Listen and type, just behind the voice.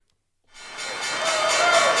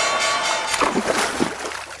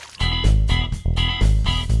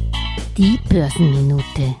Die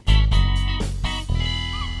Börsenminute.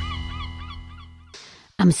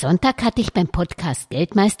 Am Sonntag hatte ich beim Podcast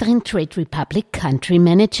Geldmeisterin Trade Republic Country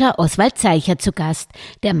Manager Oswald Salcher zu Gast,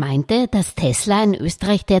 der meinte, dass Tesla in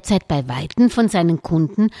Österreich derzeit bei Weitem von seinen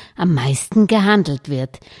Kunden am meisten gehandelt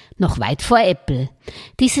wird, noch weit vor Apple.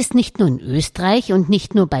 Dies ist nicht nur in Österreich und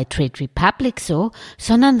nicht nur bei Trade Republic so,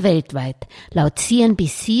 sondern weltweit. Laut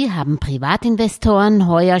CNBC haben Privatinvestoren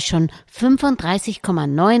heuer schon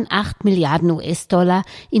 35,98 Milliarden US-Dollar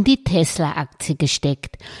in die Tesla-Aktie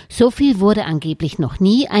gesteckt. So viel wurde angeblich noch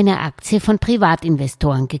nie eine Aktie von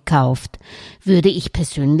Privatinvestoren gekauft. Würde ich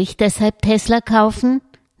persönlich deshalb Tesla kaufen?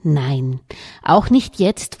 Nein, auch nicht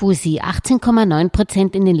jetzt, wo sie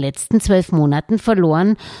 18,9% in den letzten 12 Monaten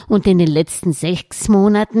verloren und in den letzten 6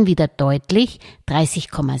 Monaten wieder deutlich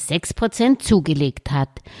 30,6% zugelegt hat.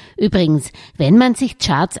 Übrigens, wenn man sich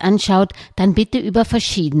Charts anschaut, dann bitte über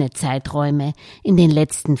verschiedene Zeiträume. In den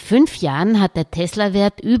letzten 5 Jahren hat der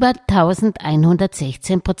Tesla-Wert über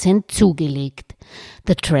 1116% zugelegt.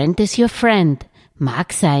 The trend is your friend.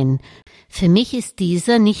 Mag sein. Für mich ist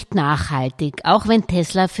dieser nicht nachhaltig, auch wenn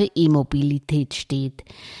Tesla für E-Mobilität steht.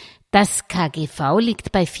 Das KGV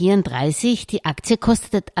liegt bei 34, die Aktie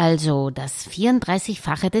kostet also das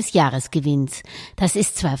 34-fache des Jahresgewinns. Das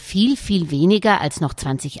ist zwar viel, viel weniger als noch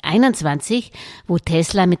 2021, wo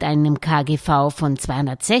Tesla mit einem KGV von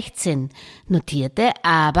 216 notierte,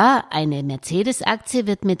 aber eine Mercedes-Aktie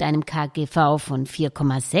wird mit einem KGV von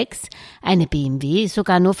 4,6, eine BMW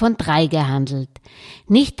sogar nur von 3 gehandelt.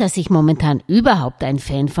 Nicht, dass ich momentan überhaupt ein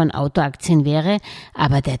Fan von Autoaktien wäre,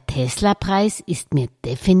 aber der Tesla Preis ist mir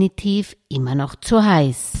definitiv immer noch zu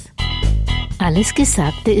heiß. Alles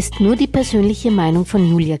Gesagte ist nur die persönliche Meinung von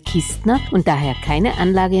Julia Kistner und daher keine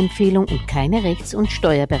Anlageempfehlung und keine Rechts- und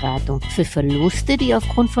Steuerberatung. Für Verluste, die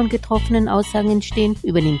aufgrund von getroffenen Aussagen entstehen,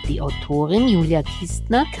 übernimmt die Autorin Julia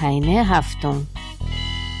Kistner keine Haftung.